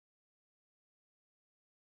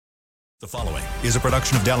The following is a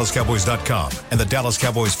production of DallasCowboys.com and the Dallas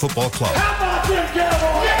Cowboys Football Club. How about them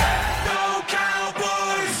Cowboys? Yeah! Go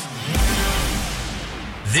Cowboys!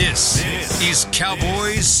 This is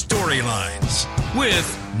Cowboys Storylines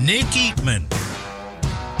with Nick Eatman.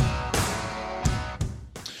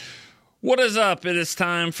 What is up? It is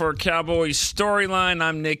time for Cowboys Storyline.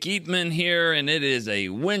 I'm Nick Eatman here, and it is a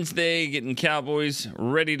Wednesday, getting Cowboys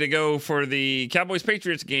ready to go for the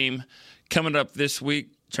Cowboys-Patriots game coming up this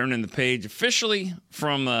week. Turning the page officially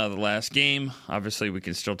from the last game. Obviously, we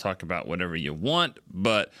can still talk about whatever you want,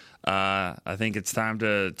 but I think it's time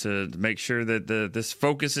to make sure that this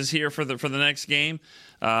focus is here for the next game.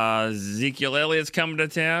 Ezekiel Elliott's coming to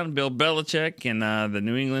town. Bill Belichick and the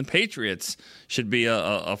New England Patriots should be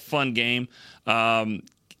a fun game.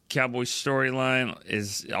 Cowboys Storyline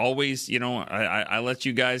is always, I let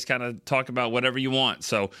you guys kind of talk about whatever you want.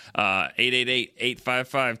 So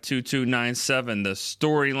 888-855-2297. The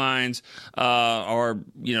storylines are,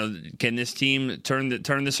 can this team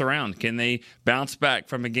turn this around? Can they bounce back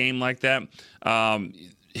from a game like that?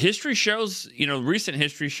 History shows, recent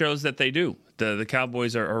history shows that they do. The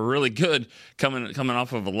Cowboys are really good coming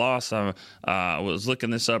off of a loss. I was looking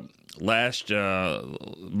this up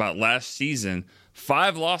about last season.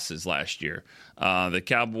 5 losses last year. The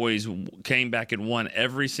Cowboys came back and won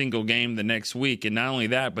every single game the next week. And not only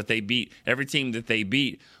that, but they beat every team that they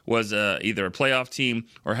beat was either a playoff team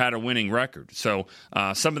or had a winning record. So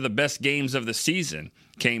some of the best games of the season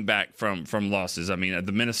came back from losses. I mean,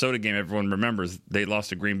 the Minnesota game, everyone remembers, they lost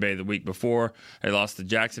to Green Bay the week before. They lost to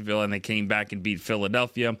Jacksonville, and they came back and beat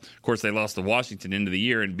Philadelphia. Of course, they lost to Washington end of the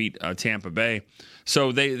year and beat Tampa Bay.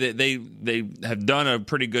 So they have done a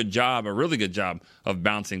pretty good job, a really good job of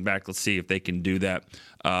bouncing back. Let's see if they can do that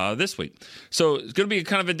this week. So it's going to be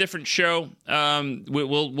kind of a different show.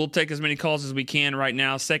 We'll take as many calls as we can right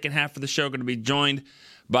now. Second half of the show going to be joined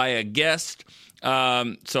by a guest.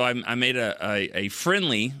 So I made a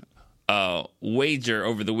friendly wager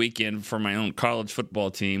over the weekend for my own college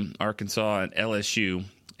football team, Arkansas and LSU,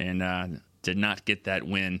 and did not get that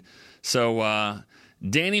win. So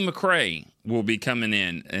Danny McCray will be coming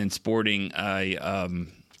in and sporting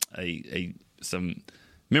some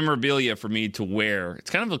memorabilia for me to wear. It's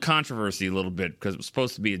kind of a controversy a little bit because it was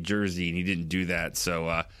supposed to be a jersey and he didn't do that. So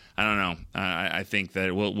I don't know. I think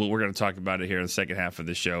that we're going to talk about it here in the second half of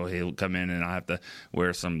the show. He'll come in and I'll have to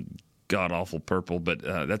wear some god-awful purple, but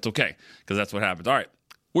that's okay because that's what happens. All right,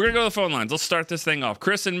 we're going to go to the phone lines. Let's start this thing off.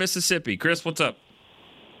 Chris in Mississippi. Chris, what's up?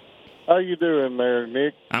 How you doing there,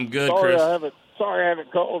 Nick? I'm good, Sorry, Chris. I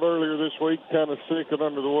haven't called earlier this week. Kind of sick and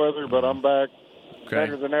under the weather, but I'm back. Okay.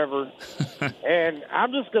 Better than ever. And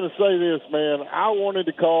I'm just going to say this, man. I wanted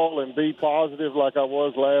to call and be positive like I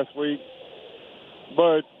was last week.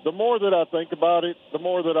 But the more that I think about it, the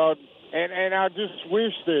more that I just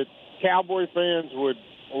wish that Cowboy fans would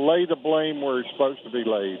lay the blame where it's supposed to be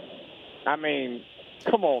laid. I mean,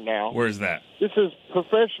 come on now. Where's that? This is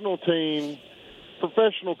professional team,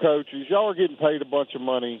 professional coaches. Y'all are getting paid a bunch of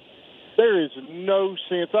money. There is no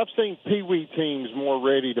sense. I've seen peewee teams more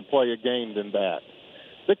ready to play a game than that.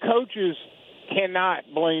 The coaches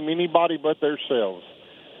cannot blame anybody but themselves.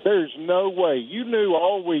 There's no way. You knew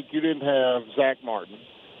all week you didn't have Zach Martin.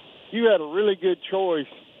 You had a really good choice.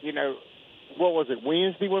 What was it,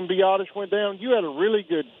 Wednesday when Biotish went down? You had a really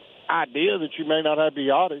good idea that you may not have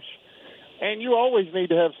Biotish. And you always need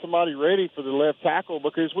to have somebody ready for the left tackle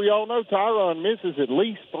because we all know Tyron misses at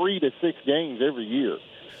least 3 to 6 games every year.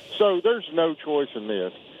 So there's no choice in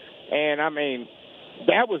this. And, I mean,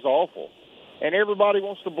 that was awful. And everybody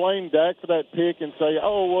wants to blame Dak for that pick and say,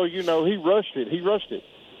 oh, well, he rushed it. He rushed it.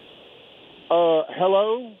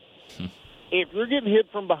 Hello? If you're getting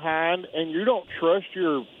hit from behind and you don't trust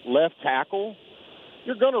your left tackle,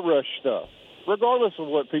 you're going to rush stuff, regardless of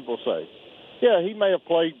what people say. Yeah, he may have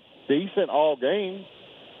played decent all game,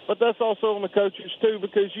 but that's also on the coaches too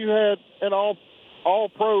because you had an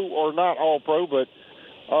all-pro, or not all-pro, but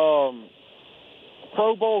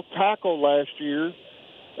Pro Bowl tackle last year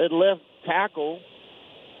at left tackle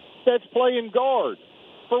that's playing guard.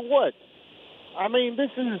 For what? I mean,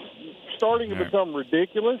 this is starting to become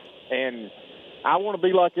ridiculous, and I want to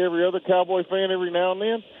be like every other Cowboy fan every now and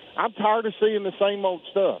then. I'm tired of seeing the same old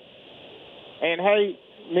stuff. And, hey,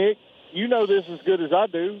 Nick, you know this as good as I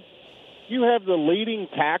do. You have the leading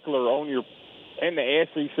tackler in the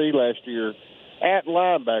SEC last year at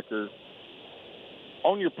linebacker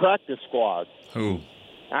on your practice squad. Who?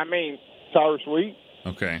 I mean, Tyler Sweet.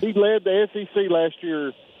 Okay. He led the SEC last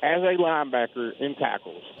year as a linebacker in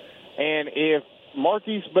tackles. And if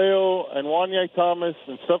Marquise Bell and Wanye Thomas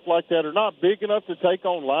and stuff like that are not big enough to take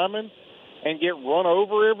on linemen and get run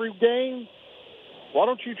over every game, Why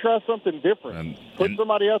don't you try something different? Put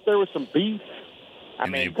somebody out there with some beef. I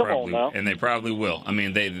mean, come on now. And they probably will. I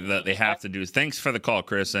mean, they have to do. Thanks for the call,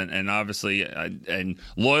 Chris, and obviously, and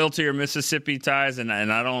loyal to your Mississippi ties, and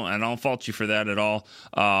I don't fault you for that at all.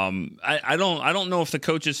 I don't know if the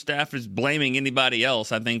coaches staff is blaming anybody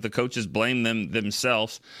else. I think the coaches blame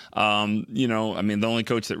themselves. I mean, the only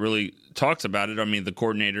coach that really talks about it, I mean, the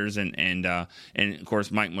coordinators and of course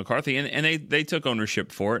Mike McCarthy, and they took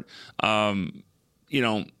ownership for it.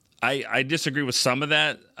 I disagree with some of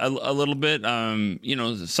that a little bit. Some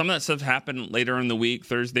of that stuff happened later in the week,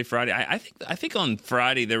 Thursday, Friday. I think on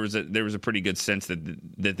Friday there was a pretty good sense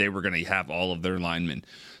that they were going to have all of their linemen.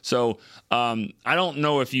 So I don't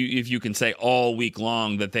know if you can say all week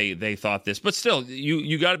long that they thought this, but still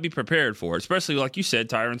you got to be prepared for it. Especially like you said,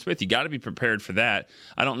 Tyron Smith, you got to be prepared for that.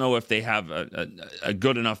 I don't know if they have a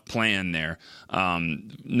good enough plan there,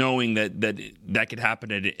 knowing that could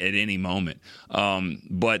happen at any moment.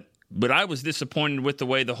 But I was disappointed with the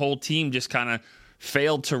way the whole team just kind of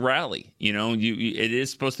failed to rally. It is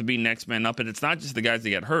supposed to be next man up, and it's not just the guys that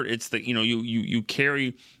get hurt. It's the you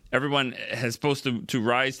carry. Everyone has supposed to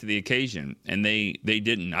rise to the occasion, and they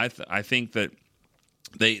didn't. I think that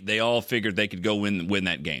they all figured they could go win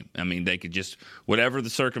that game. I mean, they could just, whatever the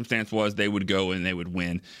circumstance was, they would go and they would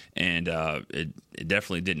win, and it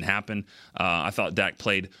definitely didn't happen. I thought Dak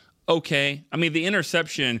played okay. I mean, the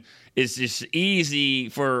interception is just easy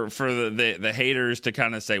for the haters to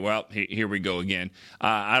kind of say, well, here we go again.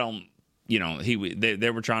 I don't. They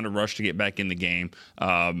were trying to rush to get back in the game.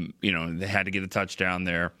 They had to get a touchdown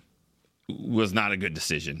there. Was not a good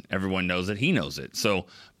decision. Everyone knows it. He knows it. So,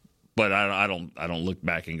 but I don't look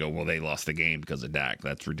back and go, well, they lost the game because of Dak.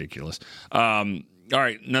 That's ridiculous. All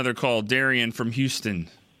right, another call. Darian from Houston.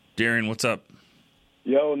 Darian, what's up?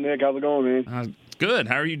 Yo, Nick, how's it going, man? Good.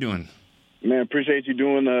 How are you doing? Man, appreciate you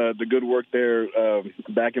doing the good work there,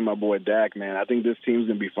 backing my boy Dak, man. I think this team's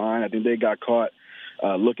going to be fine. I think they got caught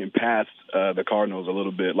looking past the Cardinals a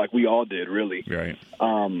little bit, like we all did, really. Right.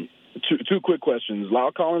 Two quick questions.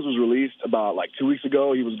 Lyle Collins was released about 2 weeks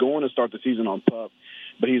ago. He was going to start the season on PUP,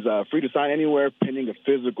 but he's free to sign anywhere pending a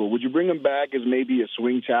physical. Would you bring him back as maybe a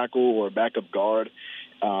swing tackle or a backup guard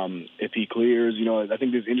if he clears? I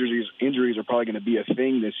think these injuries are probably going to be a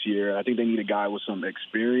thing this year. I think they need a guy with some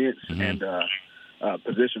experience and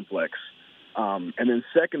position flex. And then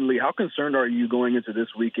secondly, how concerned are you going into this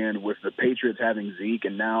weekend with the Patriots having Zeke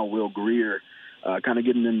and now Will Greer kind of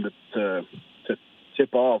getting them to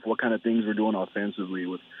tip off what kind of things we're doing offensively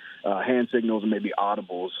with hand signals and maybe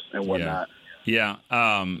audibles and whatnot? Yeah.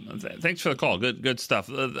 Thanks for the call. Good stuff.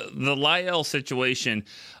 The Lyle situation,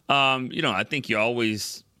 I think you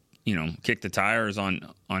always, kick the tires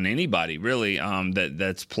on anybody really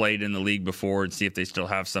that's played in the league before and see if they still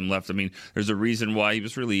have some left. I mean, there's a reason why he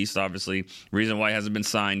was released, obviously, reason why he hasn't been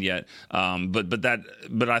signed yet. But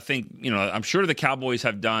I think, I'm sure the Cowboys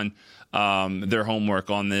have done their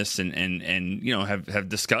homework on this and have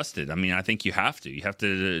discussed it. I mean, I think you have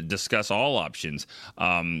to discuss all options.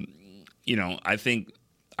 I think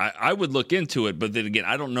I would look into it, but then again,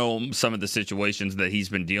 I don't know some of the situations that he's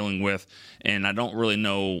been dealing with, and I don't really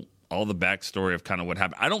know all the backstory of kind of what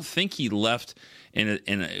happened. I don't think he left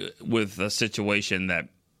with a situation that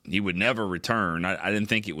he would never return. I didn't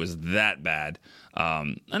think it was that bad.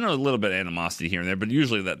 I know a little bit of animosity here and there, but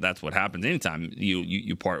usually that's what happens anytime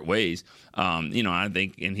you part ways. I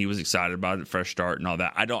think, and he was excited about it, fresh start and all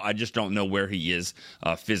that. I just don't know where he is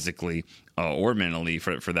physically or mentally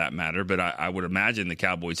for that matter. But I would imagine the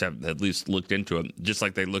Cowboys have at least looked into it, just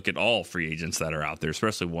like they look at all free agents that are out there,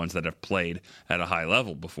 especially ones that have played at a high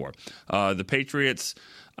level before. The Patriots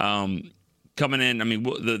coming in. I mean,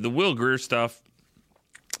 the Will Greer stuff.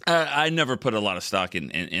 I never put a lot of stock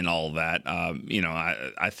in all of that.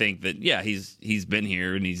 I think that he's been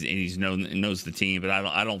here and he's knows the team, but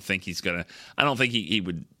I don't think he's gonna. I don't think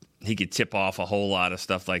he could tip off a whole lot of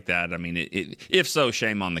stuff like that. I mean, if so,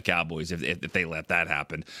 shame on the Cowboys if they let that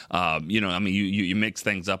happen. You mix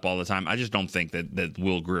things up all the time. I just don't think that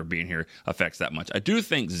Will Greer being here affects that much. I do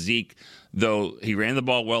think Zeke, though he ran the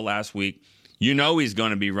ball well last week. He's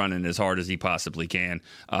going to be running as hard as he possibly can.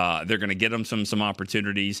 They're going to get him some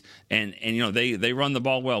opportunities, and they run the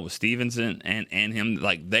ball well with Stevens and him.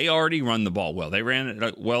 Like, they already run the ball well. They ran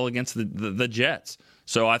it well against the Jets.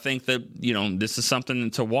 So I think that this is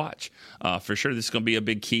something to watch for sure. This is going to be a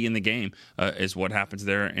big key in the game is what happens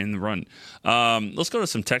there in the run. Let's go to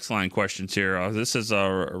some text line questions here. This is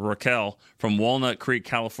Raquel from Walnut Creek,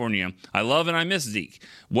 California. I love and I miss Zeke.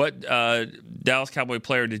 What Dallas Cowboy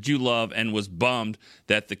player did you love and was bummed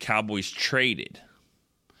that the Cowboys traded?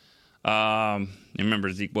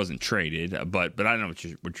 Remember, Zeke wasn't traded, but I know what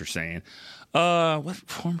you're saying. What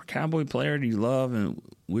former Cowboy player do you love and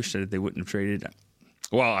wish that they wouldn't have traded?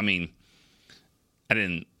 Well, I mean, I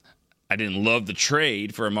didn't love the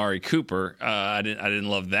trade for Amari Cooper. I didn't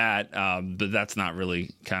love that, but that's not really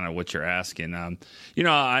kind of what you're asking.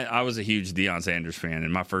 I was a huge Deion Sanders fan.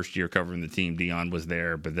 In my first year covering the team, Deion was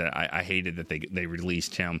there, but I hated that they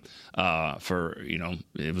released him for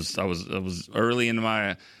it was I was early in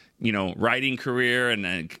my writing career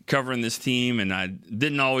and covering this team, and I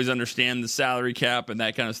didn't always understand the salary cap and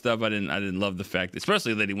that kind of stuff. I didn't love the fact,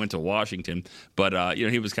 especially that he went to Washington, but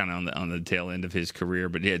he was kind of on the tail end of his career.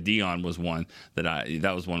 But yeah, Deion was one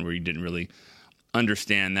that was one where you didn't really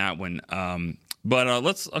understand that one. But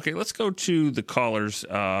let's go to the callers.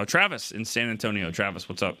 Travis in San Antonio. Travis,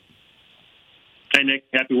 what's up? Hey Nick,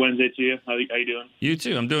 happy Wednesday to you. How you doing? You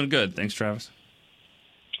too. I'm doing good. Thanks, Travis.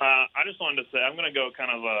 I just wanted to say I'm going to go kind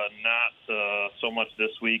of not so much this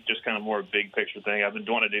week, just kind of more big picture thing. I've been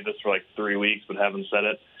wanting to do this for like 3 weeks, but haven't said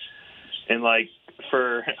it. And like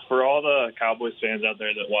for all the Cowboys fans out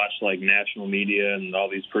there that watch like national media and all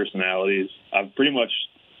these personalities, I've pretty much,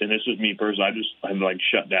 and this is me personally, I've like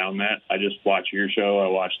shut down that. I just watch your show. I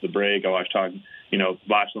watch The Break. I watch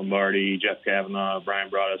Bosh Lombardi, Jeff Kavanaugh, Brian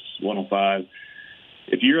Broaddus, 105.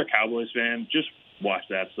 If you're a Cowboys fan, just watch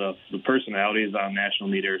that stuff. The personalities on national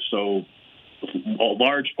media are so, a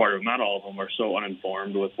large part of, not all of them, are so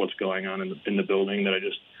uninformed with what's going on in the building that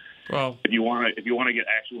if you want to get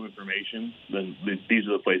actual information, then these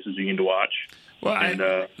are the places you need to watch.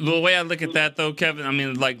 Well, the way I look at that though, Kevin, I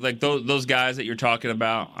mean, like those guys that you're talking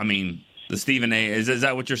about. I mean, the Stephen A. Is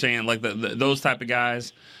that what you're saying? Like those type of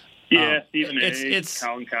guys? Yeah, Stephen A. It's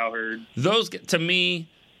Colin Cowherd. Those to me.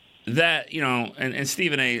 That, and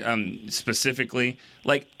Stephen A. Specifically,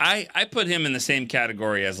 like I put him in the same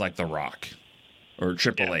category as like The Rock or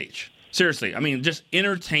Triple H. Seriously, I mean, just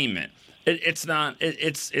entertainment. It's not.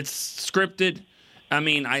 It's scripted. I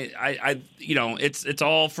mean, it's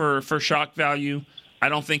all for shock value. I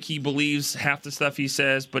don't think he believes half the stuff he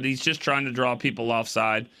says, but he's just trying to draw people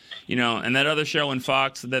offside. And that other show in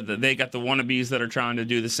Fox that they got the wannabes that are trying to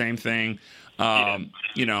do the same thing. Now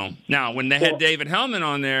when they had David Hellman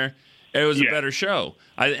on there, it was a better show.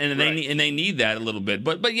 They need that a little bit.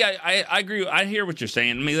 But yeah, I agree. I hear what you're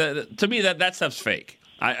saying. I mean, to me that stuff's fake.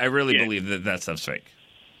 I really believe that stuff's fake.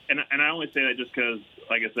 And I only say that just because,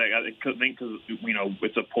 like I said, I think because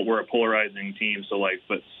we're a polarizing team. So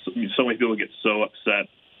but so many people get so upset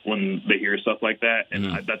when they hear stuff like that, and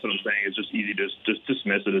that's what I'm saying. It's just easy to just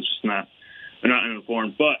dismiss it. It's just they're not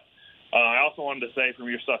uninformed. But I also wanted to say from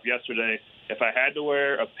your stuff yesterday, if I had to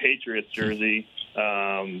wear a Patriots jersey,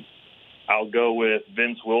 I'll go with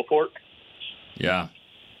Vince Wilfork. Yeah.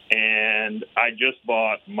 And I just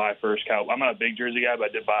bought my first Cowboy. I'm not a big jersey guy, but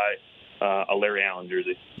I did buy a Larry Allen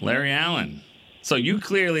jersey. Larry Allen. So you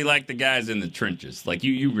clearly like the guys in the trenches. Like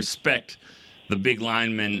you respect the big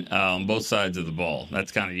linemen on both sides of the ball.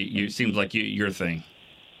 That's kind of you. Seems like your thing.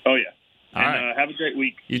 Oh yeah. All right. Have a great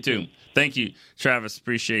week. You too. Thank you, Travis.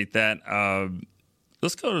 Appreciate that.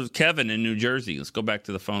 Let's go to Kevin in New Jersey. Let's go back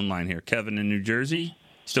to the phone line here. Kevin in New Jersey.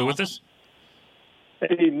 Still with us?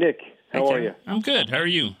 Hey, Nick. How are you? I'm good. How are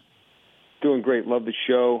you? Doing great. Love the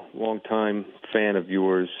show. Long-time fan of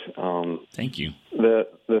yours. Thank you. The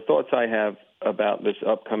thoughts I have about this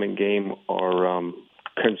upcoming game are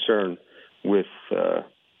concern with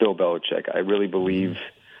Bill Belichick. I really believe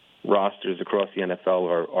rosters across the NFL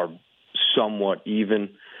are somewhat even.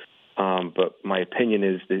 But my opinion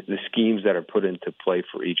is the schemes that are put into play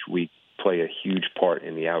for each week play a huge part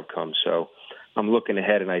in the outcome. So I'm looking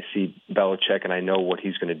ahead, and I see Belichick, and I know what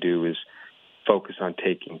he's going to do is focus on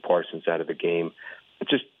taking Parsons out of the game. I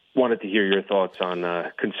just wanted to hear your thoughts on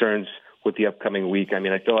concerns with the upcoming week. I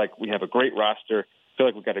mean, I feel like we have a great roster. I feel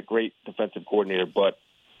like we've got a great defensive coordinator, but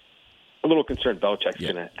a little concerned Belichick's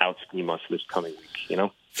going to out-scheme us this coming week,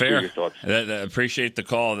 Fair. Your thoughts. I appreciate the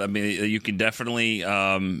call. I mean, you can definitely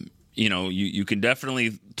you can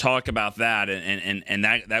definitely talk about that, and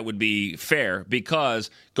that would be fair, because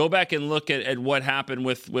go back and look at what happened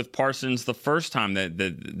with Parsons the first time that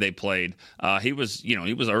they played. He was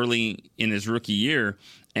early in his rookie year,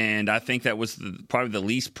 and I think that was probably the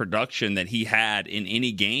least production that he had in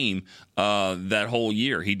any game that whole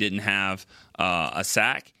year. He didn't have a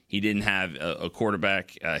sack. He didn't have a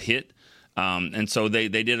quarterback hit. And so they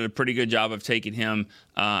did a pretty good job of taking him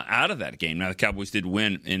out of that game. Now, the Cowboys did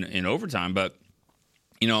win in overtime, but,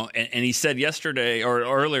 and he said yesterday or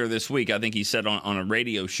earlier this week, I think he said on a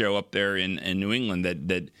radio show up there in New England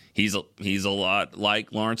that he's a lot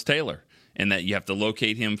like Lawrence Taylor. and that you have to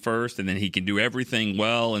locate him first, and then he can do everything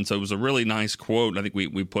well. And so it was a really nice quote. I think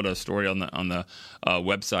we put a story on the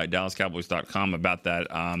website, DallasCowboys.com, about that.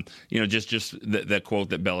 Just that quote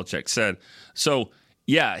that Belichick said. So,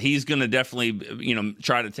 yeah, he's going to definitely,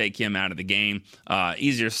 try to take him out of the game.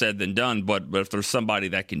 Easier said than done, but if there's somebody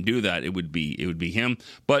that can do that, it would be him.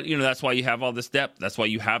 But that's why you have all this depth. That's why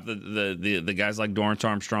you have the guys like Dorrance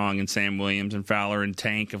Armstrong and Sam Williams and Fowler and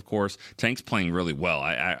Tank. Of course, Tank's playing really well.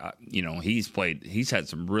 He's had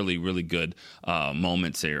some really, really good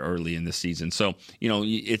moments there early in the season. So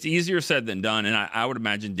it's easier said than done, and I would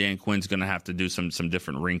imagine Dan Quinn's going to have to do some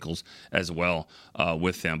different wrinkles as well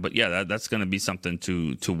with him. But yeah, that's going to be something to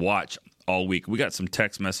watch all week. We got some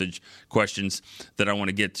text message questions that I want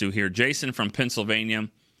to get to here. Jason from Pennsylvania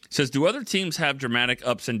says, do other teams have dramatic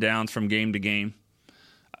ups and downs from game to game?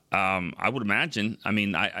 I would imagine. I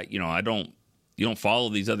mean, you don't follow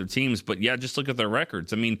these other teams, but yeah, just look at their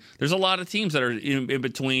records. I mean, there's a lot of teams that are in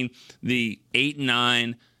between the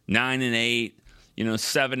 8-9, 9-8,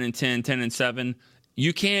 7-10, 10-7.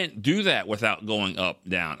 You can't do that without going up,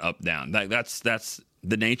 down, up, down. That's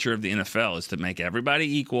the nature of the NFL, is to make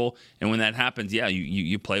everybody equal. And when that happens, yeah,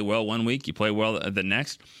 you play well one week, you play well the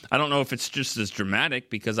next. I don't know if it's just as dramatic,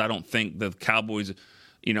 because I don't think the Cowboys,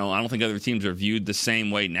 I don't think other teams are viewed the same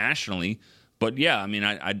way nationally. But yeah, I mean,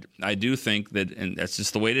 I do think that, and that's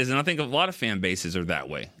just the way it is. And I think a lot of fan bases are that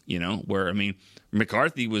way, where, I mean,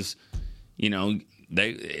 McCarthy was,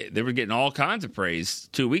 they were getting all kinds of praise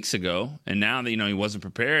 2 weeks ago, and now that he wasn't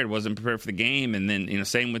prepared for the game, and then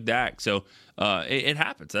same with Dak. So it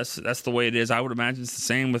happens. That's the way it is. I would imagine it's the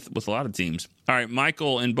same with a lot of teams. All right,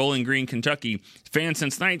 Michael in Bowling Green, Kentucky, fan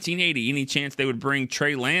since 1980. Any chance they would bring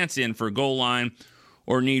Trey Lance in for goal line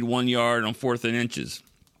or need 1 yard on 4th and inches?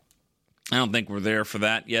 I don't think we're there for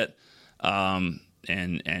that yet. And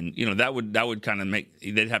that would kind of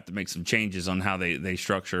they'd have to make some changes on how they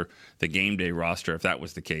structure the game day roster if that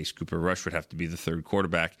was the case. Cooper Rush would have to be the third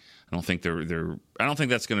quarterback. I don't think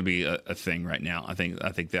that's going to be a thing right now. I think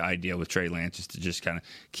the idea with Trey Lance is to just kind of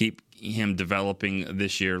keep him developing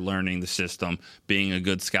this year, learning the system, being a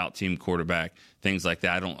good scout team quarterback, things like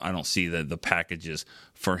that. I don't see the packages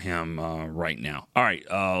for him right now. All right,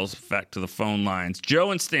 let's back to the phone lines.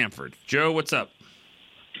 Joe in Stamford. Joe, what's up?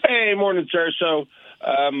 Hey, morning, sir. So,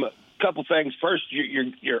 couple things. First,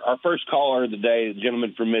 you're our first caller of the day, the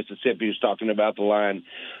gentleman from Mississippi, who's talking about the line.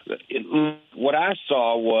 What I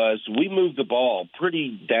saw was we moved the ball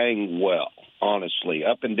pretty dang well, honestly,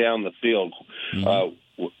 up and down the field.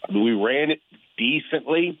 Mm-hmm. We ran it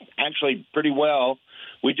decently, actually pretty well.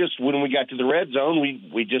 We just, when we got to the red zone,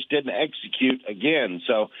 we just didn't execute again.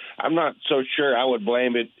 So I'm not so sure I would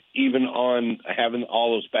blame it even on having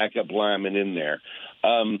all those backup linemen in there.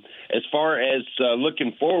 As far as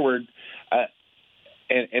looking forward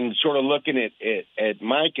and sort of looking at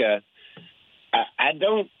Micah, I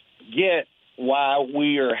don't get why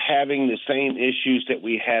we are having the same issues that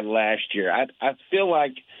we had last year. I feel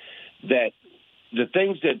like that the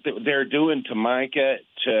things that they're doing to Micah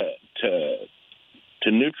to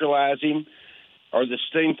neutralize him are the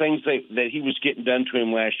same things that he was getting done to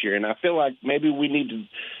him last year. And I feel like maybe we need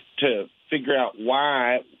to figure out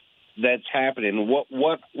why that's happening. What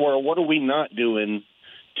are we not doing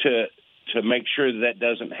to make sure that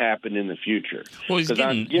doesn't happen in the future? Well, he's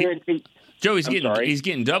getting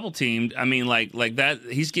double teamed. I mean, like that.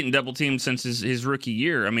 He's getting double teamed since his rookie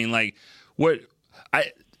year. I mean, like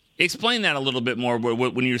explain that a little bit more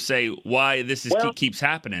when you say why this keeps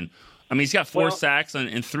happening. I mean, he's got 4 sacks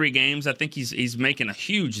in 3 games. I think he's making a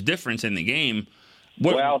huge difference in the game.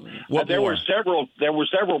 There were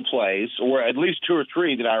several plays, or at least 2 or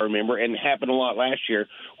 3 that I remember, and it happened a lot last year,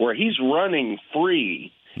 where he's running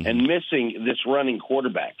free and missing this running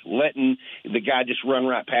quarterback, letting the guy just run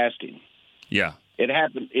right past him. Yeah, it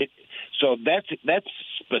happened. So that's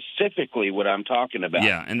specifically what I'm talking about.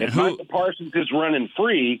 Yeah, and if Michael Parsons is running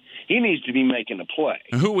free, he needs to be making a play.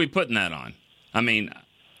 Who are we putting that on? I mean.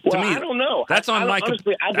 Well, I don't know. That's on Micah.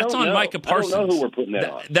 That's on Micah Parsons. I don't know who we're putting that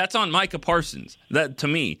on. That's on Micah Parsons. That, to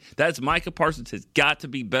me, that's Micah Parsons has got to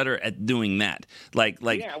be better at doing that. I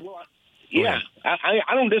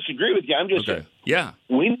don't disagree with you. I'm just saying,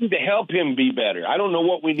 we need to help him be better. I don't know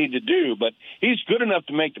what we need to do, but he's good enough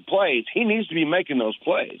to make the plays. He needs to be making those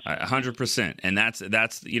plays. 100%, and that's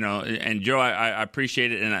And Joe, I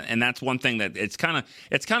appreciate it, and that's one thing that it's kind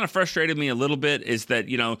of frustrated me a little bit is that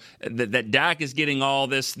that Dak is getting all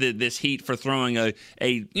this heat for throwing a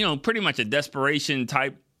pretty much a desperation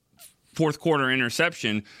type fourth quarter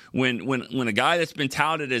interception when a guy that's been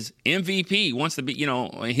touted as MVP wants to be,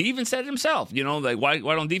 he even said it himself, like why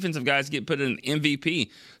don't defensive guys get put in MVP?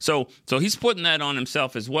 So he's putting that on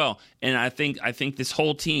himself as well. And I think this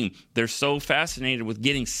whole team, they're so fascinated with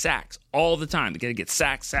getting sacks all the time. They got to get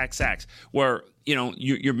sacks, where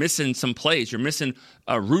you're missing some plays. You're missing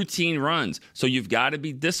routine runs. So you've got to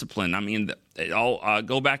be disciplined. I mean, I'll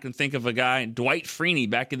go back and think of a guy, Dwight Freeney,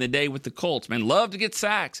 back in the day with the Colts. Man, loved to get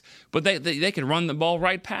sacks, but they can run the ball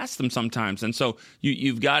right past them sometimes. And so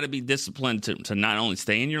you've got to be disciplined to not only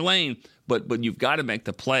stay in your lane, but you've got to make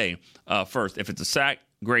the play first. If it's a sack,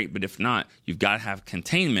 great, but if not, you've got to have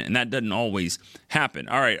containment, and that doesn't always happen.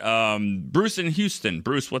 All right, Bruce in Houston.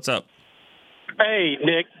 Bruce, what's up? Hey,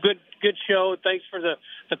 Nick. Good show. Thanks for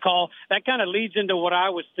the call. That kind of leads into what I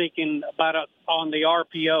was thinking about on the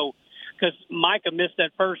RPO, because Micah missed that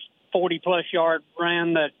first 40-plus yard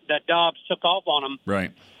run that Dobbs took off on him.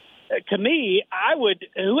 Right. To me,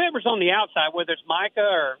 whoever's on the outside, whether it's Micah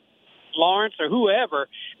or Lawrence or whoever,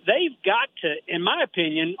 they've got to, in my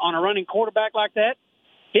opinion, on a running quarterback like that,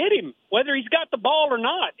 hit him, whether he's got the ball or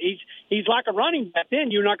not. He's like a running back. Then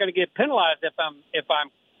you're not going to get penalized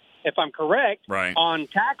if I'm correct, right, on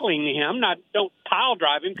tackling him. Don't pile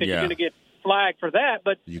drive him because you're going to get flagged for that.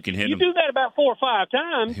 But you can hit him. Do that about 4 or 5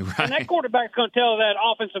 times, right, and that quarterback's going to tell that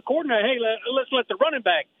offensive coordinator, hey, let's let the running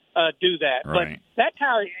back do that. Right. But that's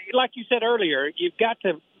how, like you said earlier, you've got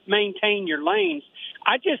to maintain your lanes.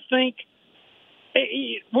 I just think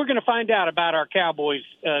we're going to find out about our Cowboys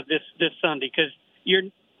this Sunday, because you're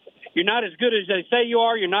not as good as they say you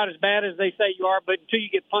are. You're not as bad as they say you are. But until you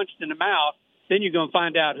get punched in the mouth, then you're going to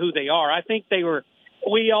find out who they are. I think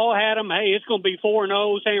we all had them. Hey, it's going to be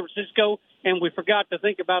 4-0 San Francisco, and we forgot to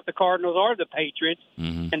think about the Cardinals or the Patriots.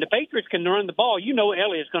 Mm-hmm. And the Patriots can run the ball.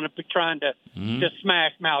 Elliott's going to be trying to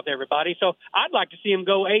smash mouth everybody. So I'd like to see him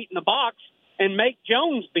go 8 in the box and make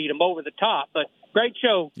Jones beat him over the top. But great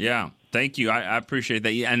show. Yeah. Thank you. I appreciate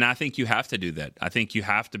that, and I think you have to do that. I think you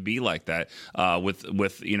have to be like that with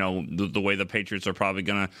the way the Patriots are probably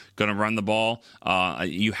gonna run the ball.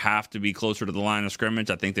 You have to be closer to the line of scrimmage.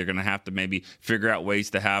 I think they're gonna have to maybe figure out ways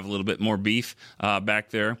to have a little bit more beef back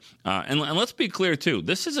there. And let's be clear too.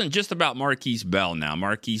 This isn't just about Marquise Bell now.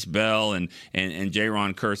 Marquise Bell and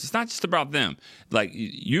Jaron Kearse. It's not just about them. Like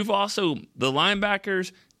you've also the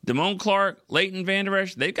linebackers. Damone Clark, Leighton Vander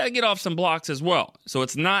Esch, they've got to get off some blocks as well. So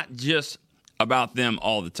it's not just about them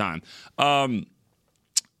all the time.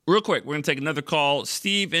 Real quick, we're going to take another call.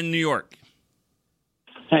 Steve in New York.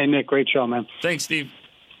 Hey, Nick, great show, man. Thanks, Steve.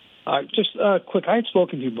 Just quick, I had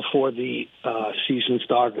spoken to you before the season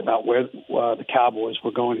started about where the Cowboys were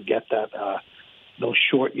going to get those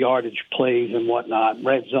short yardage plays and whatnot,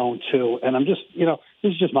 red zone too. And I'm just,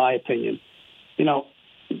 this is just my opinion.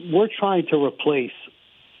 We're trying to replace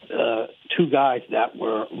 2 guys that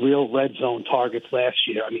were real red zone targets last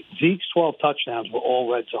year. I mean, Zeke's 12 touchdowns were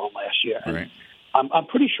all red zone last year. And right. I'm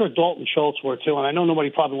pretty sure Dalton Schultz were too, and I know nobody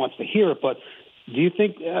probably wants to hear it, but do you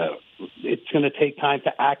think it's going to take time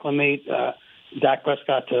to acclimate Dak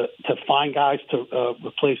Prescott to find guys to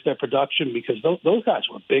replace their production? Because those guys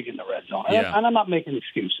were big in the red zone. Yeah. And I'm not making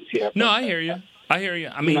excuses here. No, I hear you.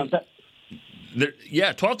 I mean,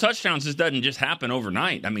 12 touchdowns just doesn't just happen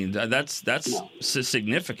overnight. I mean, that's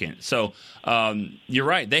significant. So you're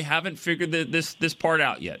right. They haven't figured this part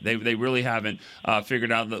out yet. They really haven't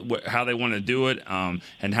figured out how they want to do it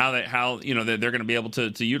and how they're going to be able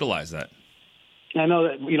to utilize that. I know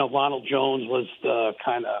that Ronald Jones was the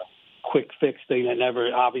kind of quick fix thing that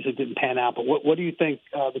never obviously didn't pan out. But what do you think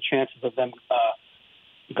the chances of them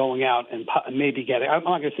going out and maybe getting? I'm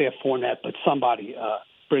not going to say a Fournette, but somebody.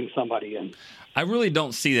 Bring somebody in. I really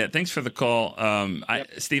don't see that. Thanks for the call,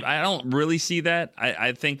 Steve. I don't really see that.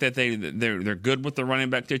 I think that they're good with the running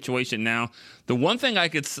back situation now. The one thing I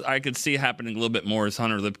could see happening a little bit more is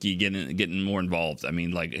Hunter Lipke getting more involved. I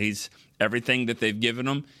mean, like he's everything that they've given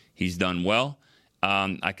him, he's done well.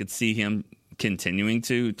 I could see him continuing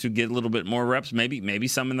to get a little bit more reps, maybe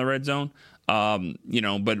some in the red zone. But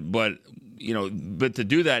to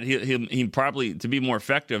do that, he probably, to be more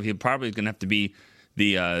effective, he probably is going to have to be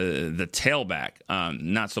the tailback,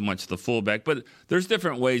 not so much the fullback. But there's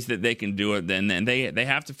different ways that they can do it. And they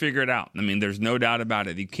have to figure it out. I mean, there's no doubt about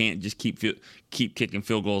it. You can't just keep kicking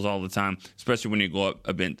field goals all the time, especially when you go up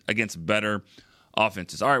against better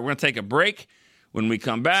offenses. All right, we're going to take a break. When we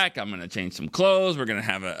come back, I'm going to change some clothes. We're going to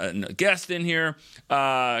have a guest in here.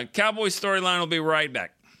 Cowboys Storyline will be right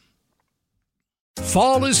back.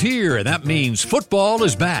 Fall is here, and that means football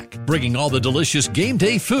is back, bringing all the delicious game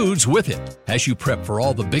day foods with it. As you prep for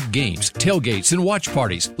all the big games, tailgates, and watch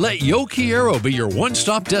parties, let Yo Quiero be your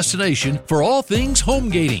one-stop destination for all things home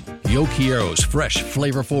gating. Yo Quiro's fresh,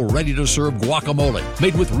 flavorful, ready-to-serve guacamole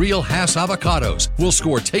made with real Hass avocados will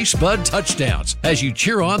score taste bud touchdowns as you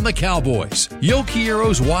cheer on the Cowboys. Yo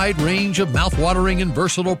Quiro's wide range of mouthwatering and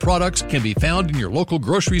versatile products can be found in your local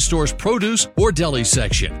grocery store's produce or deli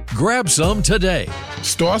section. Grab some today.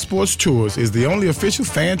 Star Sports Tours is the only official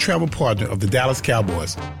fan travel partner of the Dallas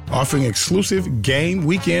Cowboys, offering exclusive game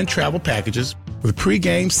weekend travel packages with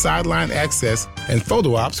pre-game sideline access and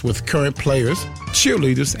photo ops with current players,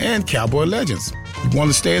 cheerleaders, and Cowboy legends. You want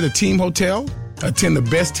to stay at a team hotel, attend the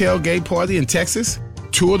best tailgate party in Texas,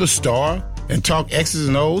 tour the Star, and talk X's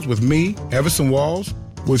and O's with me, Everson Walls?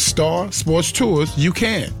 With Star Sports Tours, you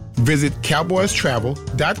can. Visit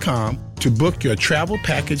cowboystravel.com to book your travel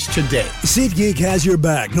package today. SeatGeek has your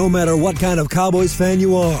back no matter what kind of Cowboys fan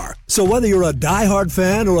you are. So whether you're a diehard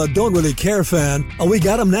fan or a don't really care fan, a we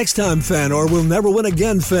got 'em next time fan or we'll never win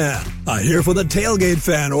again fan, a here for the tailgate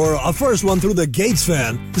fan or a first one through the gates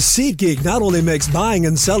fan, SeatGeek not only makes buying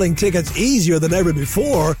and selling tickets easier than ever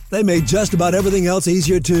before, they make just about everything else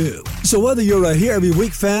easier too. So whether you're a here every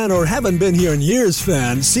week fan or haven't been here in years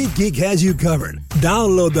fan, SeatGeek has you covered.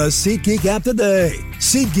 Download the SeatGeek app today.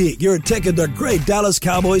 SeatGeek, your ticket to great Dallas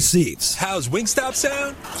Cowboys seats. How's Wingstop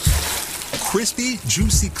sound? Crispy,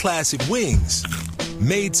 juicy, classic wings.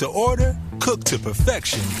 Made to order, cooked to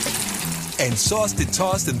perfection. And sauced and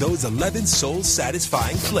tossed in those 11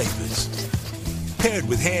 soul-satisfying flavors. Paired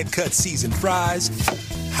with hand-cut seasoned fries,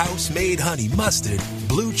 house-made honey mustard,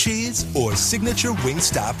 blue cheese, or signature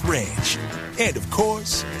Wingstop ranch. And, of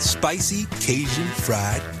course, spicy Cajun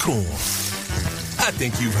fried corn. I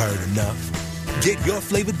think you've heard enough. Get your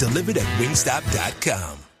flavor delivered at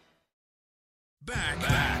wingstop.com.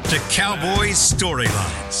 Back to Cowboys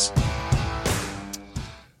storylines.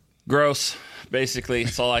 Gross. Basically,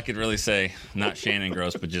 that's all I could really say. Not Shannon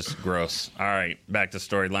gross, but just gross. All right, back to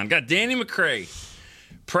storyline. Got Danny McCray,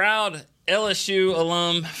 proud LSU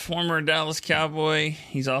alum, former Dallas Cowboy.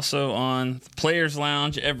 He's also on the Players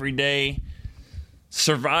Lounge every day.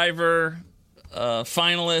 Survivor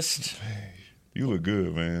finalist. Hey, you look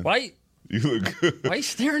good, man. Why? You look good. Why are you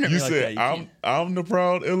staring at me like that? I'm the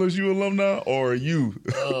proud LSU alumni, or are you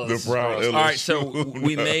the proud LSU All right, so alumni?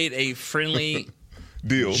 we made a friendly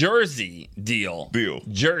jersey deal.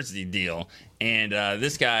 Jersey deal. And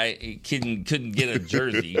this guy couldn't get a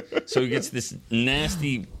jersey, so he gets this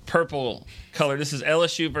nasty purple color. This is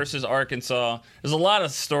LSU versus Arkansas. There's a lot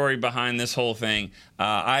of story behind this whole thing.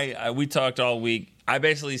 We talked all week. I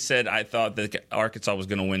basically said I thought that Arkansas was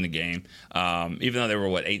going to win the game, even though they were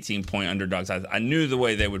 18-point underdogs. I knew the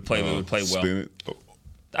way they would play. They would play well.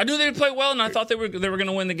 I knew they would play well, and I thought they were going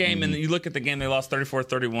to win the game. And you look at the game; they lost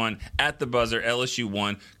 34-31 at the buzzer. LSU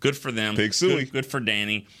won. Good for them. Big suey. Good for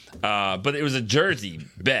Danny. But it was a jersey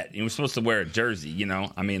bet. He was supposed to wear a jersey. You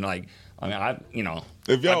know, I've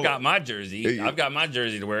got my jersey. I've got my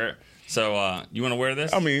jersey to wear. So you want to wear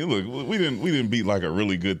this? I mean, look, we didn't beat like a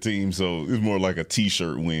really good team, so it was more like a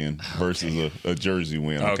T-shirt win versus a jersey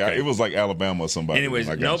win. Okay, it was like Alabama or somebody. Anyways,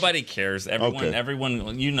 nobody cares.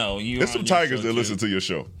 Everyone, you there's some Tigers that listen to your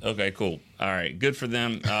show. Okay, cool. All right, good for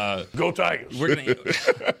them. Go Tigers!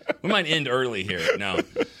 We might end early here. No.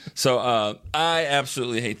 So I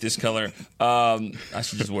absolutely hate this color. I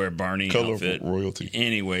should just wear a Barney outfit. Royalty.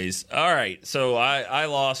 Anyways, all right. So I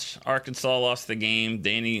lost. Arkansas lost the game.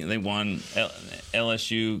 Danny, they won.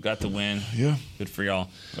 LSU got the win. Yeah. Good for y'all.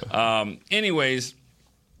 Anyways,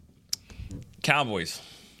 Cowboys.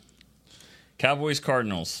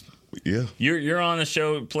 Cardinals. Yeah. You're on the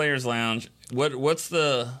show, Players Lounge. What's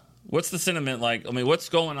the sentiment like? I mean, what's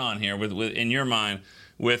going on here with in your mind?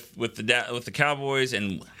 With the Cowboys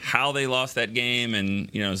and how they lost that game, and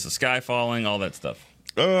is the sky falling, all that stuff?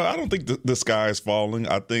 I don't think the sky is falling.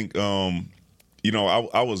 I think I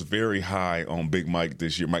was very high on Big Mike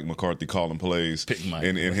this year, Mike McCarthy calling plays,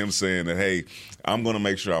 and him saying that, hey, I'm going to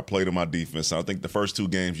make sure I play to my defense. And I think the first two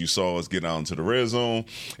games you saw us get out into the red zone,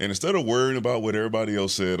 and instead of worrying about what everybody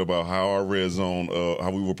else said about how our red zone, how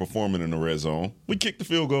we were performing in the red zone, we kicked the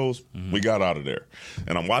field goals. Mm-hmm. We got out of there.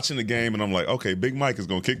 And I'm watching the game, and I'm like, okay, Big Mike is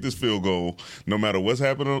going to kick this field goal no matter what's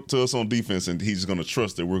happening to us on defense, and he's going to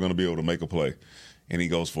trust that we're going to be able to make a play. And he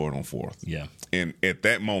goes for it on fourth. Yeah. And at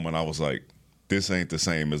that moment, I was like, this ain't the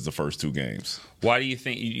same as the first two games. Why do you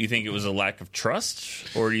think? You think it was a lack of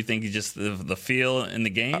trust, or do you think it's just the feel in the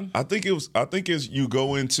game? I think it was. I think as you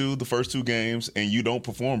go into the first two games and you don't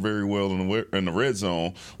perform very well in the red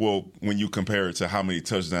zone. Well, when you compare it to how many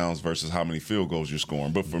touchdowns versus how many field goals you're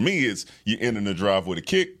scoring. But for me, it's you ending the drive with a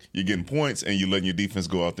kick, you're getting points, and you're letting your defense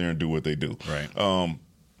go out there and do what they do. Right.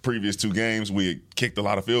 previous 2 games, we had kicked a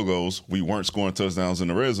lot of field goals. We weren't scoring touchdowns in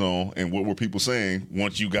the red zone. And what were people saying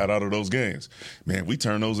once you got out of those games? Man, we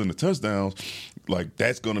turn those into touchdowns. Like,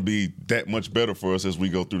 that's going to be that much better for us as we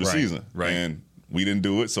go through the season. Right. And we didn't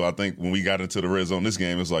do it. So I think when we got into the red zone this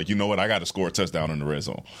game, it's like, you know what? I got to score a touchdown in the red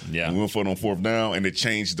zone. Yeah. And we went for it on 4th down, and it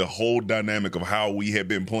changed the whole dynamic of how we had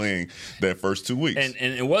been playing that first 2 weeks. And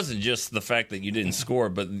it wasn't just the fact that you didn't score,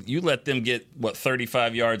 but you let them get,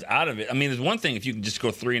 35 yards out of it. I mean, there's one thing if you can just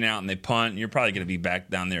go 3 and out and they punt, you're probably going to be back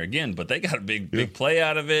down there again. But they got a big play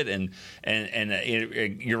out of it, and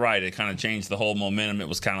you're right. It kind of changed the whole momentum. It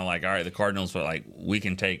was kind of like, all right, the Cardinals were like, we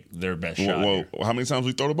can take their best shot. Well, how many times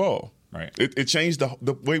we throw the ball? Right. It changed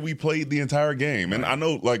the way we played the entire game. And I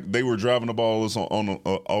know, like, they were driving the ball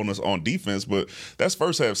on us on defense, but that's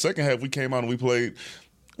first half. Second half, we came out and we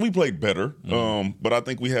played better. But I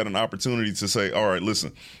think we had an opportunity to say, all right,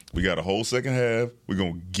 listen, we got a whole second half. We're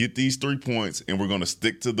going to get these 3 points, and we're going to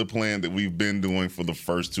stick to the plan that we've been doing for the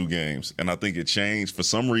first 2 games. And I think it changed for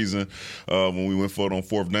some reason when we went for it on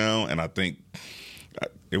 4th down, and I think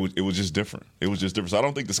it was just different. It was just different. So I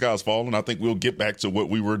don't think the sky's falling. I think we'll get back to what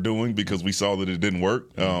we were doing because we saw that it didn't work,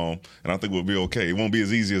 and I think we'll be okay. It won't be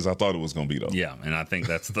as easy as I thought it was going to be, though. Yeah, and I think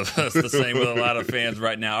that's the same with a lot of fans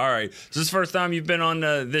right now. All right, so this is the first time you've been on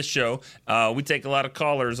this show. We take a lot of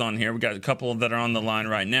callers on here. We got a couple that are on the line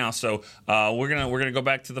right now. So we're gonna go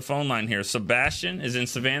back to the phone line here. Sebastian is in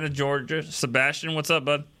Savannah, Georgia. Sebastian, what's up,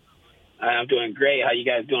 bud? I'm doing great. How you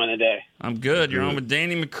guys doing today? I'm good. You're on with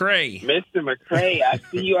Danny McCray. Mr. McCray, I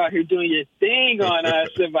see you out here doing your thing on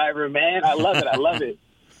Survivor, man. I love it.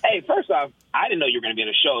 Hey, first off, I didn't know you were going to be on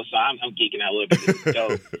the show, so I'm geeking out a little bit.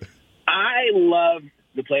 So I love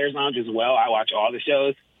the Players Lounge as well. I watch all the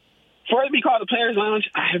shows. For it to be called the Players Lounge,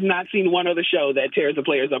 I have not seen one other show that tears the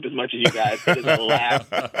players up as much as you guys. Just laugh,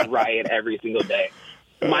 riot every single day.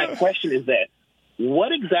 My question is that,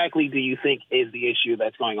 what exactly do you think is the issue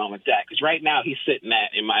that's going on with Dak? Because right now he's sitting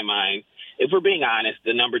at, in my mind, if we're being honest,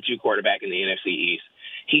 the number 2 quarterback in the NFC East.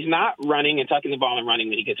 He's not running and tucking the ball and running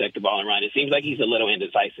when he can tuck the ball and run. It seems like he's a little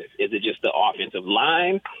indecisive. Is it just the offensive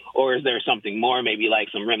line, or is there something more, maybe like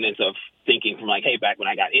some remnants of thinking from like, hey, back when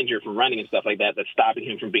I got injured from running and stuff like that, that's stopping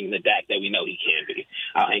him from being the Dak that we know he can be?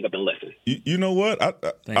 I'll hang up and listen. You know what?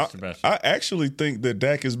 I actually think that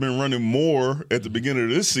Dak has been running more at the beginning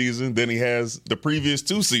of this season than he has the previous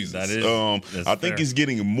 2 seasons. That is, I think he's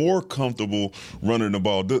getting more comfortable running the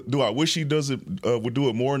ball. Do I wish he would do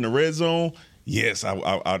it more in the red zone? Yes,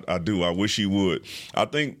 I do. I wish he would. I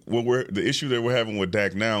think the issue that we're having with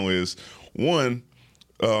Dak now is, one,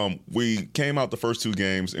 we came out the first 2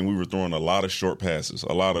 games and we were throwing a lot of short passes,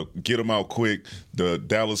 a lot of get them out quick. The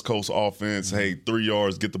Dallas Coast offense, hey, 3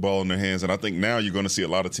 yards, get the ball in their hands. And I think now you're going to see a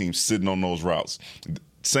lot of teams sitting on those routes.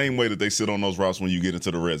 Same way that they sit on those routes when you get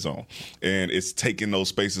into the red zone. And it's taking those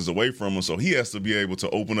spaces away from him. So he has to be able to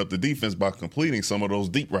open up the defense by completing some of those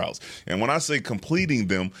deep routes. And when I say completing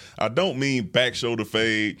them, I don't mean back shoulder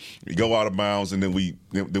fade, you go out of bounds, and then we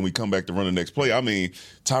come back to run the next play. I mean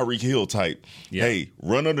Tyreek Hill type. Yeah. Hey,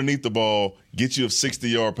 run underneath the ball, get you a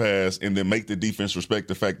 60-yard pass, and then make the defense respect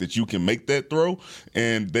the fact that you can make that throw,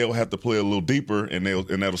 and they'll have to play a little deeper, and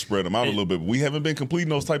that'll spread them out a little bit. But we haven't been completing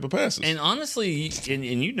those type of passes. And honestly, and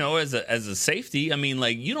you know, as a safety, I mean,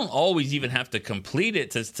 like, you don't always even have to complete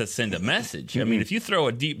it to send a message. I mean, if you throw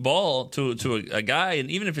a deep ball to a guy,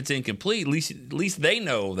 and even if it's incomplete, at least they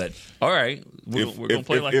know that, all right, we're going to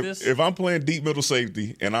play like this. If I'm playing deep middle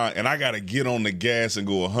safety and I got to get on the gas and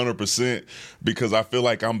go 100% because I feel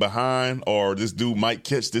like I'm behind, or this dude might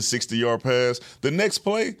catch this 60-yard pass, the next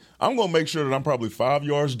play, I'm going to make sure that I'm probably 5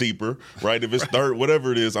 yards deeper, right? If it's third,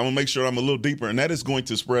 whatever it is, I'm going to make sure I'm a little deeper, and that is going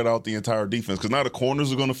to spread out the entire defense, because now the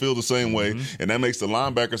corners are going to feel the same way, and that makes the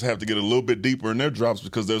linebackers have to get a little bit deeper in their drops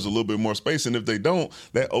because there's a little bit more space, and if they don't,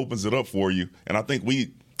 that opens it up for you. And I think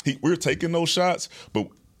we're taking those shots, but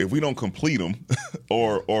if we don't complete them,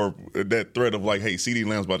 or that threat of like, hey, CeeDee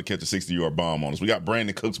Lamb's about to catch a 60-yard bomb on us. We got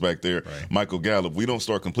Brandon Cooks back there, right. Michael Gallup. We don't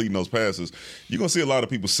start completing those passes, you're going to see a lot of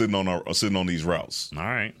people sitting on these routes. All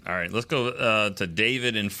right. Let's go to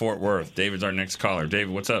David in Fort Worth. David's our next caller.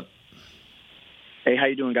 David, what's up? Hey, how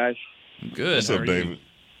you doing, guys? Good. What's up, David?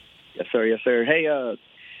 Yes, sir. Hey,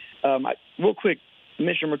 real quick,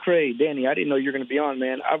 Mr. McCray, Danny, I didn't know you were going to be on,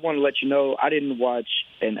 man. I want to let you know I didn't watch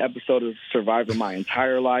an episode of Survivor my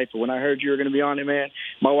entire life. But when I heard you were going to be on it, man,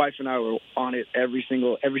 my wife and I were on it every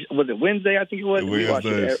was it Wednesday? I think it was. We watched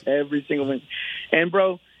it every single Wednesday. And,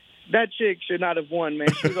 bro, that chick should not have won,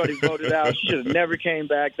 man. She was already voted out. She should have never came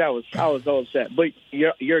back. I was so upset. But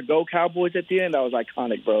your Go Cowboys at the end, that was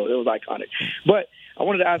iconic, bro. It was iconic. But I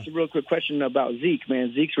wanted to ask a real quick question about Zeke,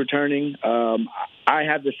 man. Zeke's returning. I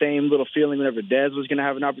had the same little feeling whenever Dez was going to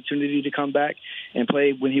have an opportunity to come back and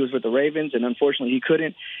play when he was with the Ravens, and unfortunately he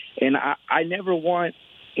couldn't. And I never want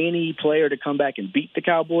any player to come back and beat the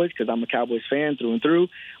Cowboys because I'm a Cowboys fan through and through,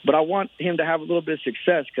 but I want him to have a little bit of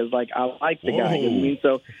success because, like, I like the guy. You know what I mean?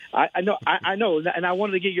 So I know, and I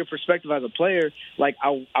wanted to get your perspective as a player. Like,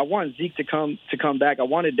 I want Zeke to come back. I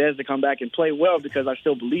wanted Dez to come back and play well because I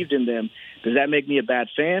still believed in them. Does that make me a bad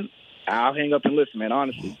fan? I'll hang up and listen, man,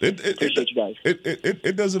 honestly. Appreciate you guys.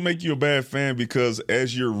 It doesn't make you a bad fan because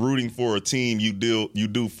as you're rooting for a team, you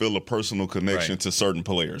do feel a personal connection to certain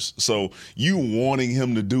players. So you wanting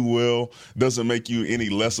him to do well doesn't make you any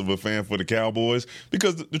less of a fan for the Cowboys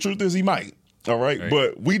because the truth is he might. All right,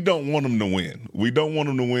 but we don't want him to win. We don't want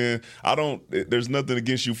him to win. There's nothing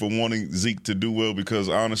against you for wanting Zeke to do well because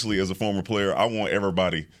honestly, as a former player, I want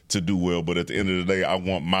everybody to do well. But at the end of the day, I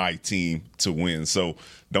want my team to win. So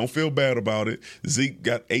don't feel bad about it. Zeke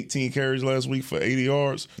got 18 carries last week for 80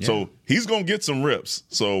 yards. Yeah. So he's going to get some reps.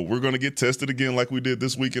 So we're going to get tested again like we did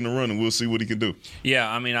this week in the run, and we'll see what he can do. Yeah,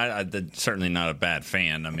 I mean, I'm certainly not a bad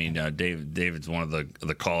fan. I mean, David's one of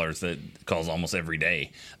the callers that calls almost every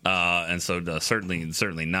day. And so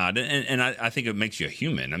certainly not. And I think it makes you a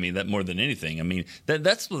human. I mean, that more than anything. I mean,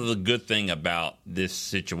 that's the good thing about this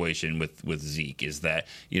situation with Zeke is that,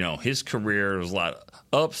 you know, his career was a lot of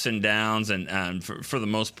ups and downs and for the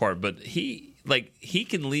most part, but he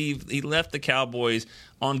can leave. He left the Cowboys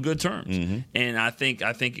on good terms, and I think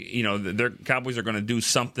you know their Cowboys are going to do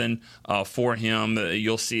something for him.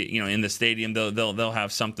 You'll see, you know, in the stadium they'll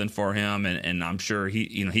have something for him, and I'm sure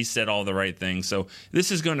he said all the right things. So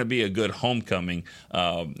this is going to be a good homecoming.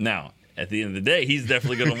 Now, at the end of the day, he's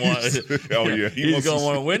definitely going to want. He's going to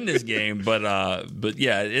want to win this game. But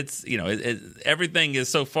yeah, it's everything is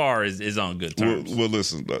so far is on good terms. Well,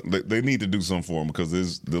 listen, they need to do something for him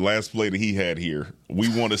because the last play that he had here. We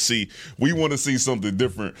want to see something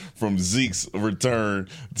different from Zeke's return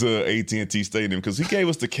to AT&T Stadium because he gave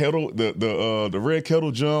us the red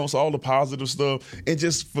kettle jumps, all the positive stuff, and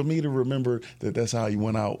just for me to remember that's how he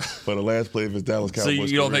went out for the last play of his Dallas Cowboys. So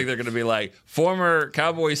you don't think they're going to be like former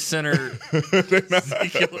Cowboys center?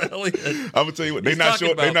 Ezekiel Elliott. I'm gonna tell you what, they're not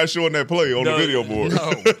showing that play on the video board.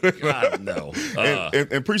 No, God, no.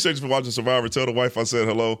 And appreciate you for watching Survivor. Tell the wife I said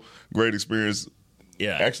hello. Great experience.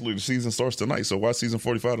 Yeah. Actually, the season starts tonight, so watch season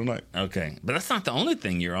 45 tonight. Okay, but that's not the only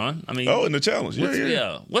thing you're on. I mean, and the challenge.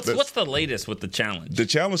 What's the latest with the challenge? The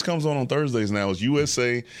challenge comes on Thursdays now. It's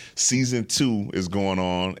USA season 2 is going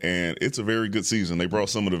on, and it's a very good season. They brought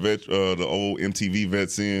some of the old MTV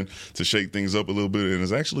vets in to shake things up a little bit, and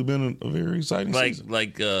it's actually been a very exciting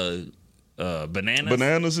season.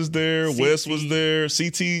 Bananas is there. CT. Wes was there.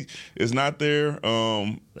 CT is not there,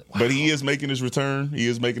 but he is making his return.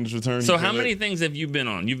 So how many things have you been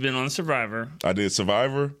on? You've been on Survivor. I did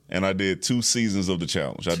Survivor, and I did 2 seasons of the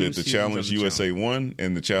challenge. I did the Challenge USA 1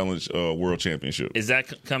 and the Challenge World Championship. Is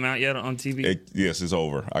that come out yet on TV? Yes, it's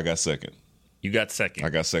over. I got second. You got second? I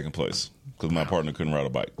got second place because my partner couldn't ride a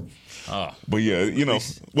bike. Oh. But yeah,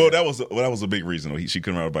 that was a big reason. She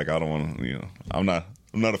couldn't ride a bike. I don't want to,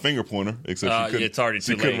 I'm not a finger pointer, except it's already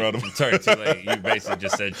too late. It's already too late. You basically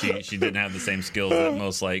just said she didn't have the same skills that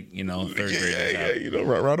most third graders have.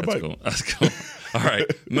 Ride a bike. Cool. That's cool. All right,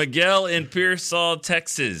 Miguel in Pearsall,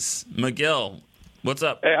 Texas. Miguel, what's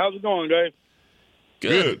up? Hey, how's it going, guys?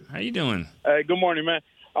 Good. How you doing? Hey, good morning, man.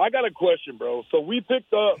 I got a question, bro. So we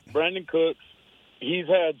picked up Brandon Cooks. He's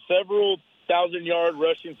had several 1,000-yard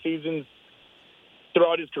rushing seasons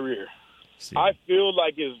throughout his career. I feel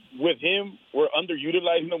like with him, we're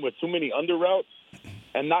underutilizing him with too many under routes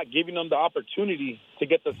and not giving him the opportunity to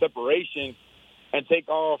get the separation and take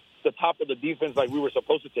off the top of the defense like we were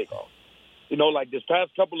supposed to take off. Like this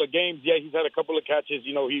past couple of games, he's had a couple of catches.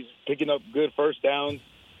 He's picking up good first downs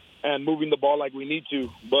and moving the ball like we need to.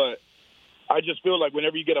 But I just feel like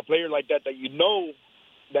whenever you get a player like that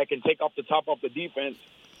that can take off the top of the defense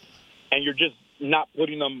and you're just not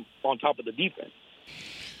putting them on top of the defense.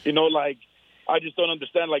 I just don't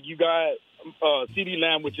understand. Like, you got CeeDee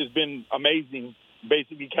Lamb, which has been amazing,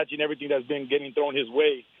 basically catching everything that's been getting thrown his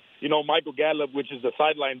way. Michael Gallup, which is the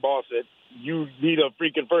sideline boss, that you need a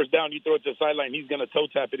freaking first down, you throw it to the sideline, he's going to toe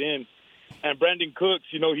tap it in. And Brandon Cooks,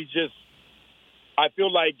 I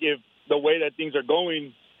feel like if the way that things are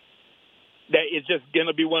going, that it's just going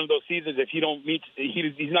to be one of those seasons if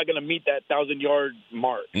he's not going to meet that 1,000-yard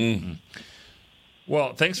mark. Mm-hmm.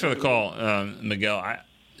 Well, thanks for the call, Miguel.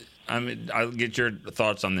 I'll get your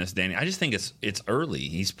thoughts on this, Danny. I just think it's early.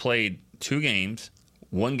 He's played 2 games.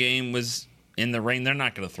 One game was in the rain, they're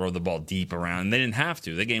not going to throw the ball deep around. And they didn't have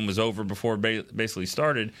to. The game was over before it basically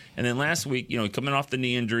started. And then last week, coming off the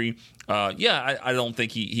knee injury, I don't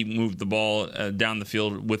think he moved the ball down the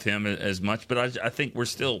field with him as much. But I think we're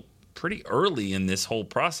still pretty early in this whole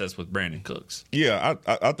process with Brandon Cooks. Yeah,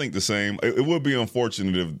 I think the same. It would be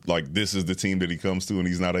unfortunate if this is the team that he comes to and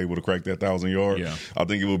he's not able to crack that 1,000-yard. Yeah. I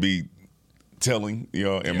think it would be telling,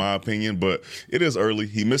 in my opinion, but it is early.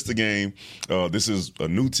 He missed the game. This is a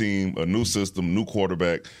new team, a new system, new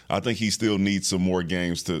quarterback. I think he still needs some more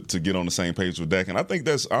games to get on the same page with Dak, and I think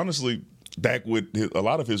that's honestly Dak with a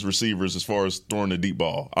lot of his receivers as far as throwing the deep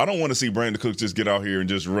ball. I don't want to see Brandon Cooks just get out here and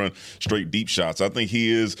just run straight deep shots. I think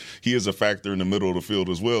he is a factor in the middle of the field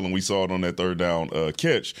as well, and we saw it on that third down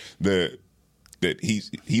catch that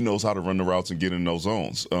he knows how to run the routes and get in those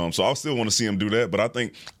zones. So I still want to see him do that, but I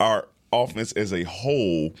think our offense as a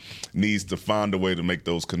whole needs to find a way to make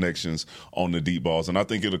those connections on the deep balls, and I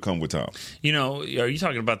think it'll come with time. Are you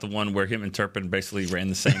talking about the one where him and Turpin basically ran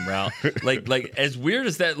the same route? like as weird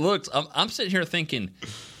as that looks, I'm sitting here thinking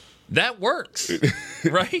that works,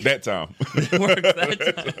 right? That time. It worked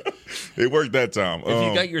that time. It worked that time. If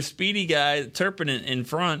you got your speedy guy Turpin in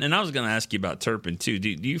front, and I was going to ask you about Turpin too. Do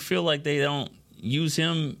you feel like they don't use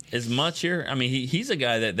him as much here? I mean, he's a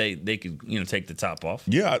guy that they could take the top off.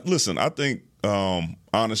 Yeah, listen, I think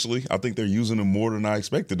honestly, I think they're using him more than I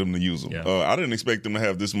expected them to use him. Yeah. I didn't expect them to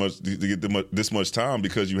have this much to get this much time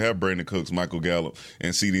because you have Brandon Cooks, Michael Gallup,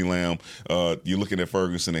 and CeeDee Lamb. You're looking at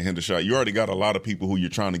Ferguson and Hendershot. You already got a lot of people who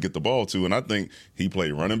you're trying to get the ball to, and I think he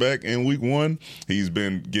played running back in week 1. He's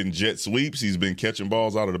been getting jet sweeps. He's been catching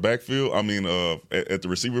balls out of the backfield. I mean, at the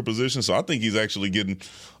receiver position. So I think he's actually getting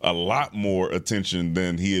a lot more attention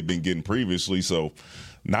than he had been getting previously. So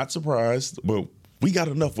not surprised, but we got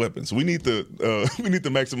enough weapons. We need to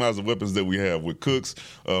maximize the weapons that we have with Cooks,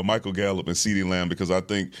 Michael Gallup, and CeeDee Lamb because I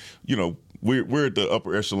think we're at the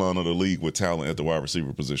upper echelon of the league with talent at the wide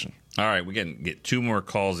receiver position. All right, we can get 2 more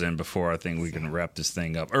calls in before I think we can wrap this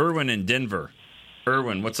thing up. Irwin in Denver.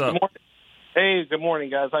 Irwin, what's up? Good morning. Hey, good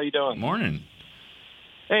morning, guys. How you doing? Morning.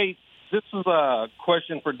 Hey, this is a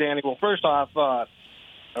question for Danny. Well, first off, I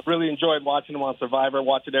really enjoyed watching him on Survivor.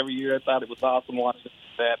 Watch it every year. I thought it was awesome watching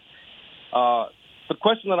that. The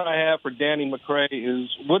question that I have for Danny McCray is,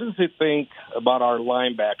 what does he think about our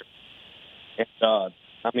linebacker? And,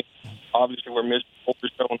 obviously we're missing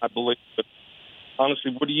Overstone, I believe, but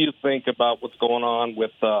honestly, what do you think about what's going on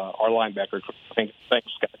with our linebacker? Thanks,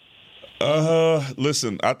 guys.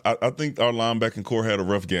 Listen, I think our linebacking core had a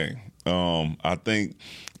rough game. I think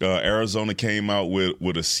Arizona came out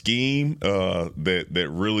with a scheme that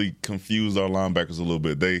really confused our linebackers a little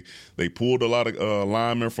bit. They pulled a lot of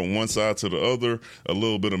linemen from one side to the other, a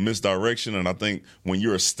little bit of misdirection, and I think when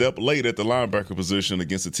you're a step late at the linebacker position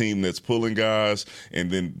against a team that's pulling guys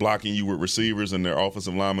and then blocking you with receivers and their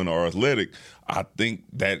offensive linemen are athletic, I think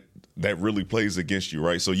that really plays against you,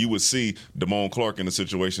 right? So you would see Damone Clark in a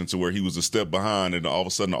situation to where he was a step behind and all of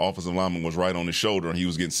a sudden the offensive lineman was right on his shoulder and he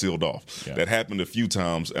was getting sealed off. Yeah. That happened a few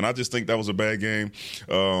times, and I just think that was a bad game.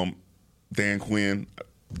 Dan Quinn,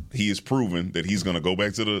 he has proven that he's going to go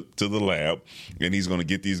back to the lab and he's going to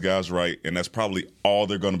get these guys right, and that's probably all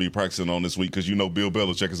they're going to be practicing on this week because Bill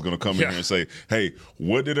Belichick is going to come in here and say, hey,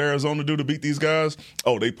 what did Arizona do to beat these guys?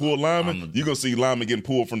 Oh, they pulled linemen? You're going to see linemen getting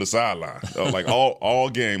pulled from the sideline. All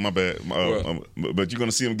game, my bad. But you're going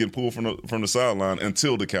to see them getting pulled from the sideline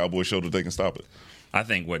until the Cowboys show that they can stop it. I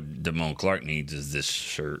think what Damone Clark needs is this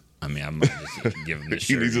shirt. I mean, I might just give him this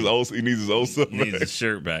shirt. He needs his old stuff back. He needs his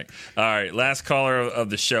shirt back. All right, last caller of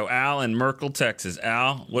the show, Al in Merkel, Texas.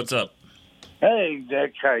 Al, what's up? Hey,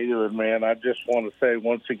 Dick, how you doing, man? I just want to say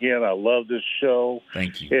once again, I love this show.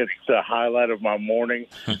 Thank you. It's the highlight of my morning.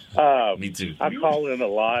 Me too. I call in a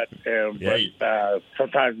lot, but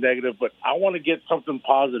sometimes negative, but I want to get something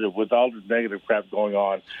positive with all this negative crap going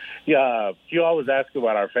on. Yeah, you always ask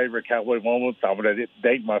about our favorite Cowboy moments. I'm going to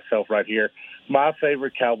date myself right here. My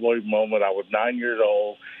favorite Cowboy moment, I was 9 years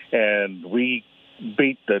old, and we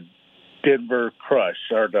beat the Denver Crush,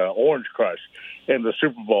 or the Orange Crush, in the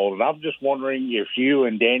Super Bowl. And I'm just wondering if you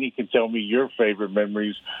and Danny can tell me your favorite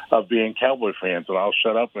memories of being Cowboy fans, and I'll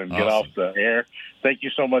shut up and get off the air. Thank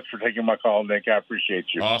you so much for taking my call, Nick. I appreciate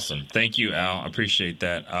you. Awesome. Thank you, Al. I appreciate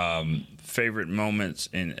that. Favorite moments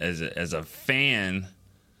as a fan,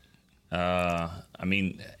 I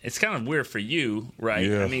mean, it's kind of weird for you, right?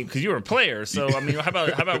 Yeah. I mean, because you were a player. So, I mean, how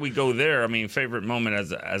about we go there? I mean, favorite moment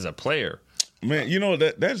as a player? Man,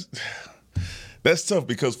 That's tough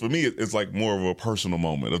because for me, it's like more of a personal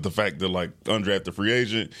moment of the fact that like undrafted free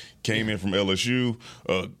agent came in from LSU,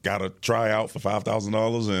 got a tryout for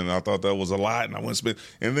 $5,000, and I thought that was a lot, and I went spend.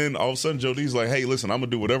 And then all of a sudden, Joe D's like, "Hey, listen, I'm gonna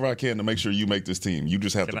do whatever I can to make sure you make this team. You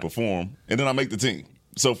just have to perform, and then I make the team."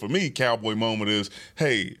 So for me, Cowboy moment is,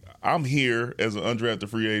 hey, I'm here as an undrafted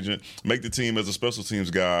free agent, make the team as a special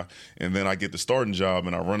teams guy, and then I get the starting job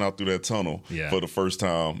and I run out through that tunnel for the first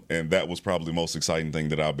time. And that was probably the most exciting thing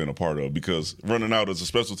that I've been a part of, because running out as a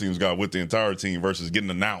special teams guy with the entire team versus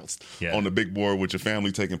getting announced on the big board with your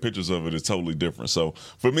family taking pictures of it is totally different. So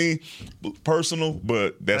for me, personal,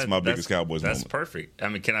 but that's my biggest Cowboys moment. That's perfect. I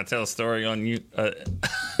mean, can I tell a story on you?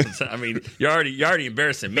 I mean, you're already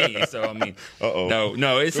embarrassing me. So I mean,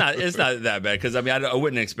 no, it's not that bad, because I mean, I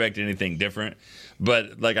wouldn't expect anything different.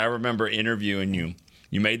 But like, I remember interviewing you.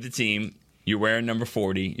 You made the team. You're wearing number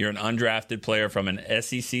 40. You're an undrafted player from an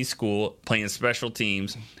SEC school playing special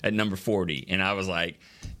teams at number 40. And I was like,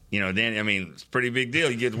 Danny, I mean, it's a pretty big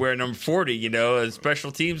deal. You get to wear number 40, a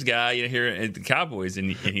special teams guy, here at the Cowboys.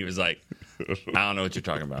 And he was like, I don't know what you're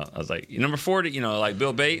talking about. I was like, number 40, like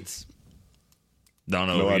Bill Bates? Don't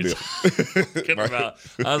know what you're talking about.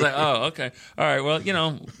 I was like, oh, okay. All right, well,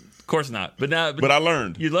 of course not. But I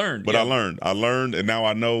learned. You learned. But I learned, and now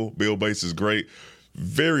I know Bill Bates is great.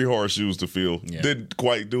 Very hard shoes to fill. Yeah. Didn't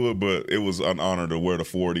quite do it, but it was an honor to wear the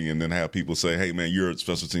 40 and then have people say, hey, man, you're a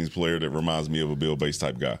special teams player that reminds me of a Bill Bates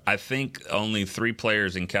type guy. I think only 3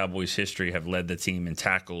 players in Cowboys history have led the team in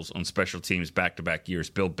tackles on special teams back-to-back years.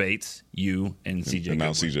 Bill Bates, you, and C.J. Goodwin.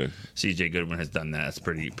 Now C.J. C.J. Goodwin has done that. That's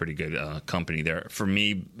pretty good company there. For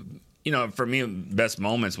me, best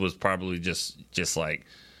moments was probably just like,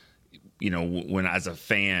 when as a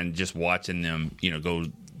fan, just watching them, go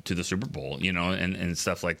to the Super Bowl, and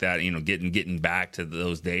stuff like that, getting back to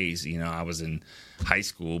those days. I was in high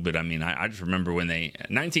school, but I mean, I just remember when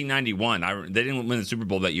 1991, they didn't win the Super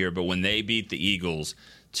Bowl that year, but when they beat the Eagles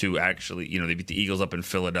to actually, they beat the Eagles up in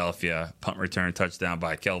Philadelphia, punt return touchdown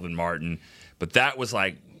by Kelvin Martin. But that was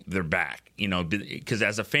like, they're back, because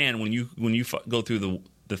as a fan, when you go through the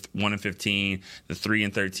 1-15, the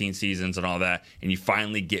 3-13 seasons and all that, and you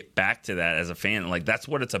finally get back to that as a fan, like that's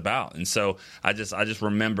what it's about. And so I just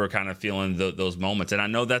remember kind of feeling those moments, and I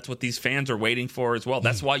know that's what these fans are waiting for as well.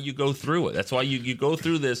 That's why you go through it. That's why you go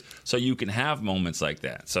through this, so you can have moments like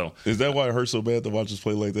that. So is that why it hurts so bad to watch us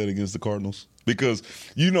play like that against the Cardinals? Because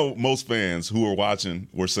most fans who are watching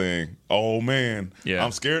were saying, "Oh man,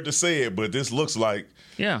 I'm scared to say it, but this looks like."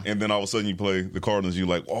 Yeah. And then all of a sudden you play the Cardinals, you're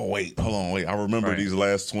like, oh, wait, hold on, wait. I remember these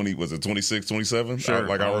last 20, was it 26, 27?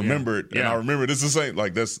 Sure. I remember it, and I remember this is the same.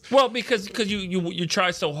 Like, that's... Well, because you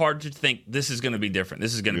try so hard to think this is going to be different.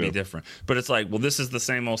 This is going to be different. But it's like, well, this is the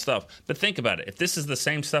same old stuff. But think about it. If this is the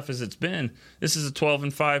same stuff as it's been, this is a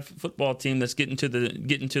 12-5 football team that's getting to the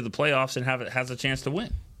playoffs and has a chance to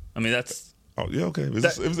win. I mean, that's... Oh, yeah, okay. If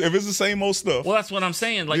it's the same old stuff. Well, that's what I'm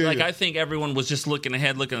saying. I think everyone was just looking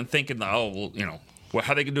ahead, and thinking, oh, well,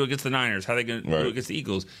 how they can do against the Niners, how they can do against the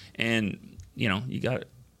Eagles, and you got a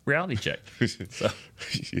reality check. So.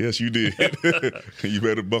 Yes, you did. You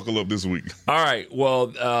better buckle up this week. All right.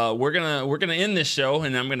 Well, we're gonna end this show,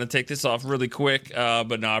 and I'm gonna take this off really quick.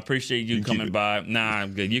 But no, I appreciate you coming by. Nah,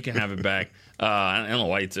 I'm good. You can have it back. I don't know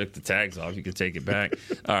why you took the tags off. You can take it back.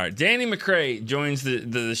 All right. Danny McCray joins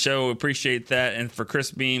the show. Appreciate that. And for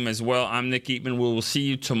Chris Beam as well, I'm Nick Eatman. We will see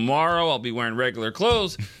you tomorrow. I'll be wearing regular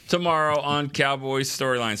clothes tomorrow on Cowboys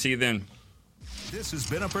Storyline. See you then. This has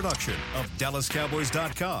been a production of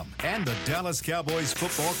DallasCowboys.com and the Dallas Cowboys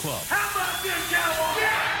Football Club. How about this, Cowboys?